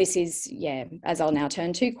 But this is, yeah, as I'll now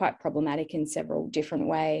turn to, quite problematic in several different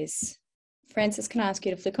ways. Francis, can I ask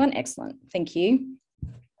you to flick on? Excellent, thank you.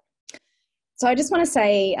 So I just want to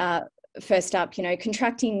say, first up, you know,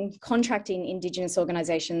 contracting Indigenous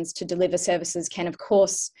organisations to deliver services can, of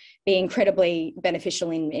course, be incredibly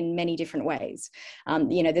beneficial in many different ways.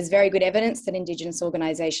 You know, there's very good evidence that Indigenous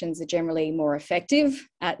organisations are generally more effective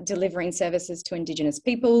at delivering services to Indigenous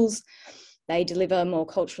peoples. They deliver more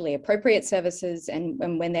culturally appropriate services, and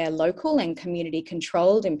when they're local and community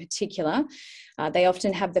controlled in particular, they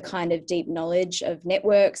often have the kind of deep knowledge of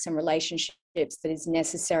networks and relationships that is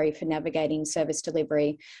necessary for navigating service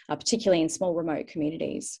delivery, particularly in small remote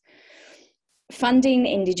communities. Funding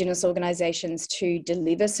Indigenous organisations to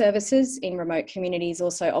deliver services in remote communities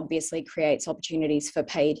also obviously creates opportunities for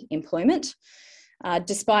paid employment,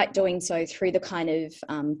 despite doing so through the kind of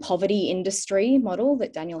poverty industry model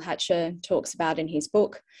that Daniel Hatcher talks about in his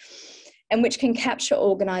book, and which can capture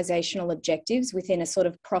organisational objectives within a sort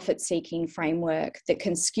of profit-seeking framework that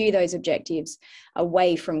can skew those objectives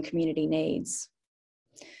away from community needs.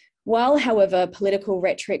 While, however, political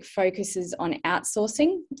rhetoric focuses on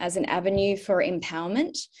outsourcing as an avenue for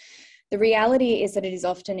empowerment, the reality is that it is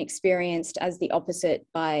often experienced as the opposite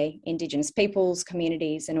by Indigenous peoples,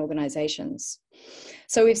 communities and organisations.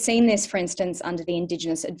 So we've seen this, for instance, under the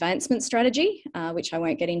Indigenous Advancement Strategy, which I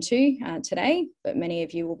won't get into today, but many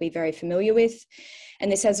of you will be very familiar with.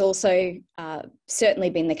 And this has also certainly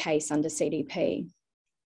been the case under CDP.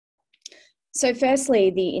 So firstly,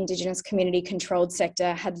 the Indigenous community controlled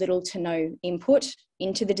sector had little to no input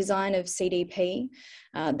into the design of CDP.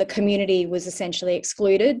 The community was essentially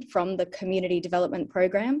excluded from the community development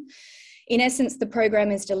program. In essence, the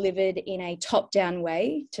program is delivered in a top-down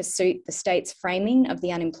way to suit the state's framing of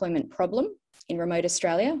the unemployment problem in remote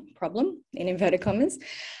Australia, problem in inverted commas,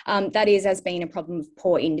 that is as being a problem of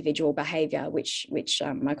poor individual behaviour, which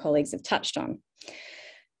my colleagues have touched on.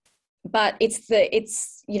 But it's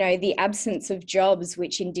the absence of jobs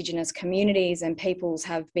which Indigenous communities and peoples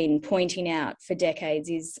have been pointing out for decades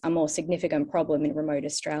is a more significant problem in remote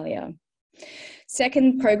Australia.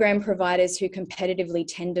 Second, program providers who competitively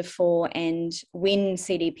tender for and win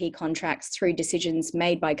CDP contracts through decisions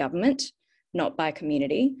made by government, not by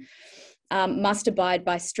community, must abide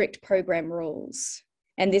by strict program rules.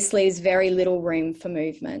 And this leaves very little room for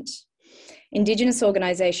movement. Indigenous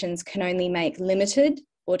organisations can only make limited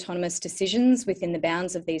autonomous decisions within the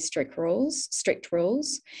bounds of these strict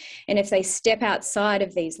rules. And if they step outside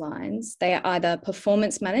of these lines, they are either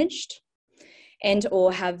performance managed and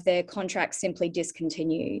or have their contracts simply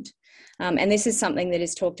discontinued. And this is something that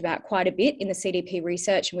is talked about quite a bit in the CDP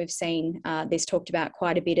research, and we've seen this talked about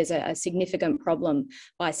quite a bit as a significant problem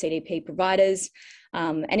by CDP providers,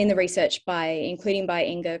 and in the research including by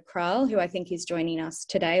Inga Kral, who I think is joining us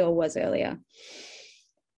today or was earlier.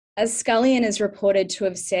 As Scullion is reported to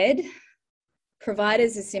have said,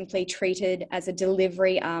 providers are simply treated as a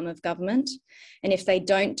delivery arm of government, and if they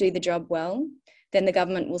don't do the job well, then the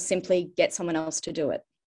government will simply get someone else to do it.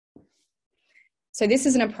 So this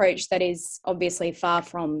is an approach that is obviously far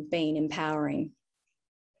from being empowering.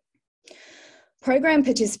 Program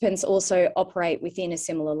participants also operate within a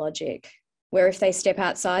similar logic, where if they step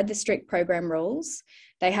outside the strict program rules,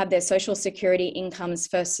 they have their social security incomes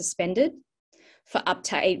first suspended for up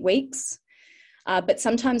to 8 weeks, but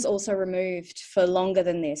sometimes also removed for longer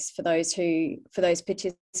than this for those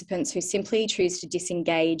participants who simply choose to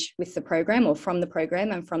disengage with the program or from the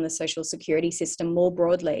program and from the social security system more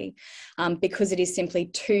broadly, because it is simply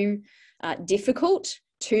too difficult,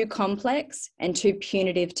 too complex, and too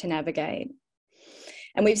punitive to navigate.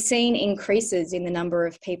 And we've seen increases in the number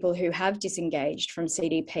of people who have disengaged from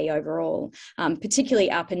CDP overall,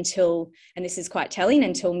 particularly up until, and this is quite telling,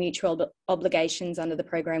 until mutual obligations under the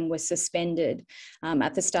program were suspended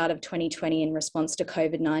at the start of 2020 in response to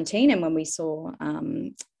COVID-19, and when we saw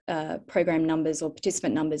program numbers or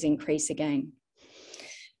participant numbers increase again.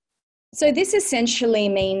 So this essentially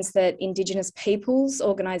means that Indigenous peoples,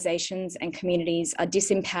 organisations and communities are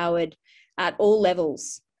disempowered at all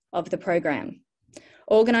levels of the program.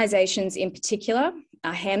 Organisations in particular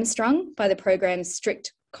are hamstrung by the program's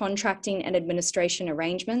strict contracting and administration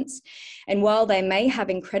arrangements. And while they may have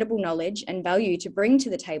incredible knowledge and value to bring to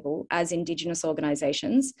the table as Indigenous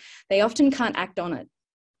organisations, they often can't act on it.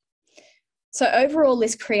 So overall,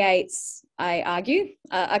 this creates, I argue,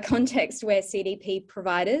 a context where CDP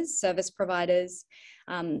providers, service providers,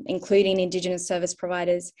 including Indigenous service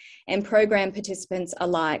providers, and program participants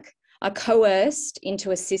alike are coerced into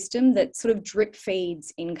a system that sort of drip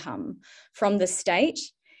feeds income from the state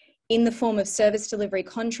in the form of service delivery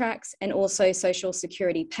contracts and also social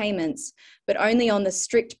security payments, but only on the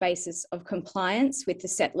strict basis of compliance with the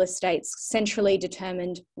settler state's centrally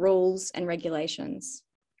determined rules and regulations.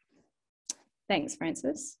 Thanks,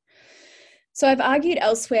 Francis. So I've argued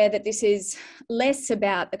elsewhere that this is less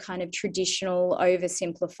about the kind of traditional,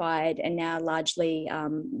 oversimplified and now largely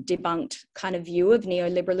debunked kind of view of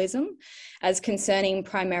neoliberalism as concerning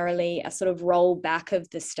primarily a sort of rollback of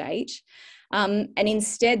the state. And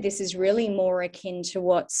instead, this is really more akin to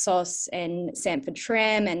what Sauce and Sanford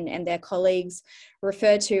Tram and their colleagues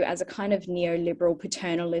refer to as a kind of neoliberal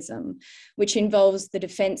paternalism, which involves the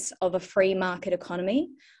defence of a free market economy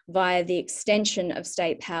via the extension of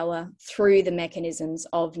state power through the mechanisms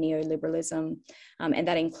of neoliberalism, and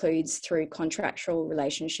that includes through contractual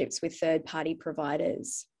relationships with third-party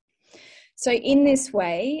providers. So in this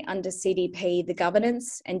way, under CDP, the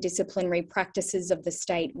governance and disciplinary practices of the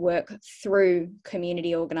state work through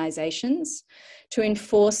community organisations to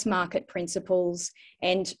enforce market principles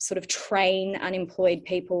and sort of train unemployed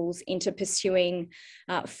peoples into pursuing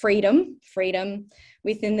freedom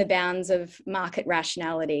within the bounds of market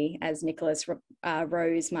rationality, as Nicholas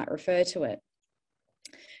Rose might refer to it.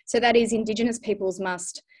 So that is, Indigenous peoples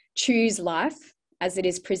must choose life as it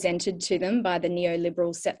is presented to them by the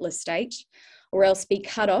neoliberal settler state, or else be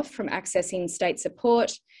cut off from accessing state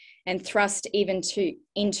support and thrust into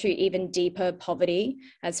even deeper poverty,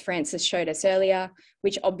 as Francis showed us earlier,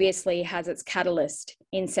 which obviously has its catalyst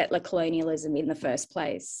in settler colonialism in the first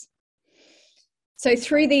place. So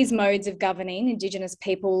through these modes of governing, Indigenous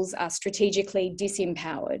peoples are strategically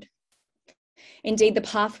disempowered. Indeed, the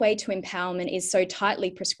pathway to empowerment is so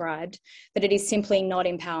tightly prescribed that it is simply not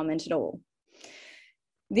empowerment at all.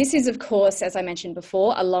 This is, of course, as I mentioned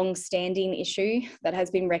before, a long-standing issue that has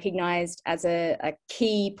been recognised as a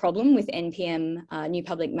key problem with NPM, new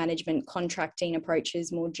public management contracting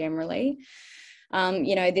approaches more generally.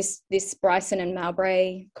 You know, this Bryson and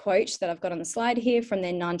Mowbray quote that I've got on the slide here from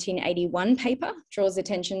their 1981 paper draws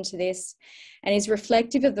attention to this and is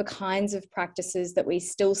reflective of the kinds of practices that we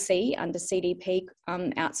still see under CDP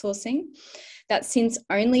outsourcing, that since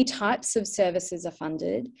only types of services are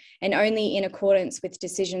funded and only in accordance with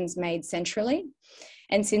decisions made centrally,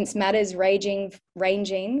 and since matters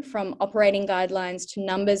ranging from operating guidelines to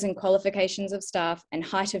numbers and qualifications of staff and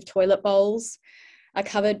height of toilet bowls are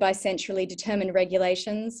covered by centrally determined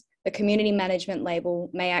regulations, the community management label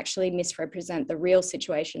may actually misrepresent the real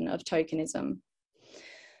situation of tokenism.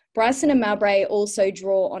 Bryson and Mowbray also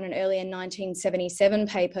draw on an earlier 1977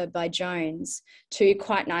 paper by Jones to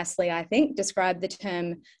quite nicely, I think, describe the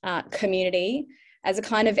term community as a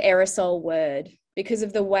kind of aerosol word because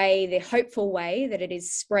of the way, the hopeful way that it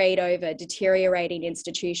is sprayed over deteriorating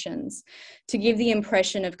institutions to give the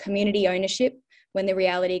impression of community ownership when the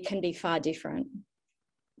reality can be far different.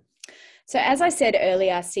 So as I said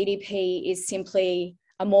earlier, CDP is simply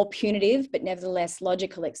a more punitive but nevertheless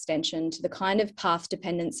logical extension to the kind of path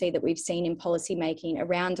dependency that we've seen in policy making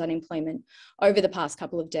around unemployment over the past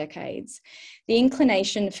couple of decades. The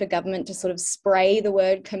inclination for government to sort of spray the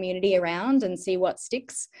word community around and see what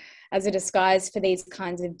sticks as a disguise for these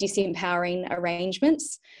kinds of disempowering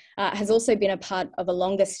arrangements has also been a part of a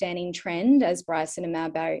longer standing trend, as Bryson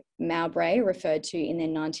and Mowbray referred to in their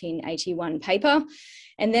 1981 paper,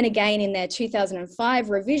 and then again in their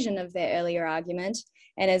 2005 revision of their earlier argument,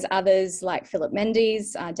 and as others like Philip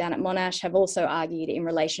Mendes down at Monash have also argued in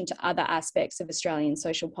relation to other aspects of Australian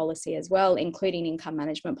social policy as well, including income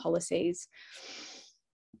management policies.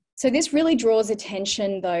 So this really draws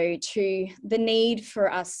attention though to the need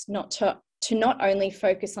for us to not only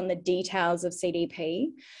focus on the details of CDP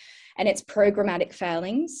and its programmatic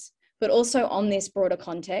failings, but also on this broader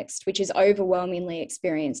context, which is overwhelmingly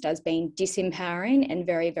experienced as being disempowering and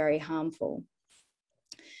very, very harmful.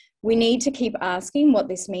 We need to keep asking what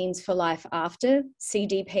this means for life after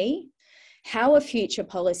CDP, how a future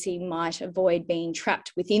policy might avoid being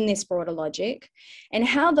trapped within this broader logic, and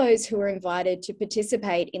how those who are invited to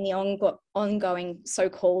participate in the ongoing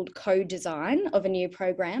so-called co-design of a new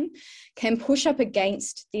program can push up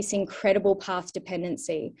against this incredible path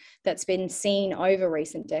dependency that's been seen over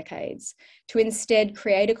recent decades to instead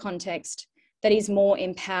create a context that is more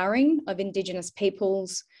empowering of Indigenous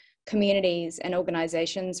peoples, communities and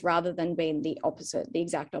organisations rather than being the opposite, the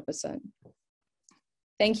exact opposite.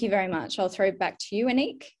 Thank you very much. I'll throw it back to you,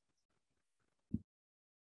 Anik.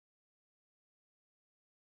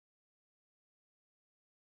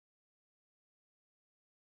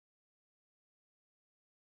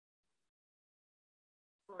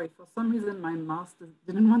 Sorry, for some reason my mouse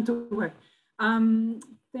didn't want to work.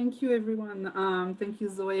 Thank you, everyone. Thank you,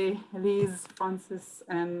 Zoe, Elise, Francis,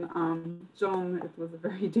 and John. It was a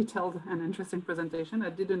very detailed and interesting presentation.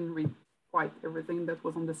 I didn't read quite everything that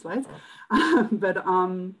was on the slides, but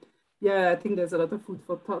yeah, I think there's a lot of food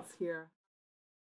for thoughts here.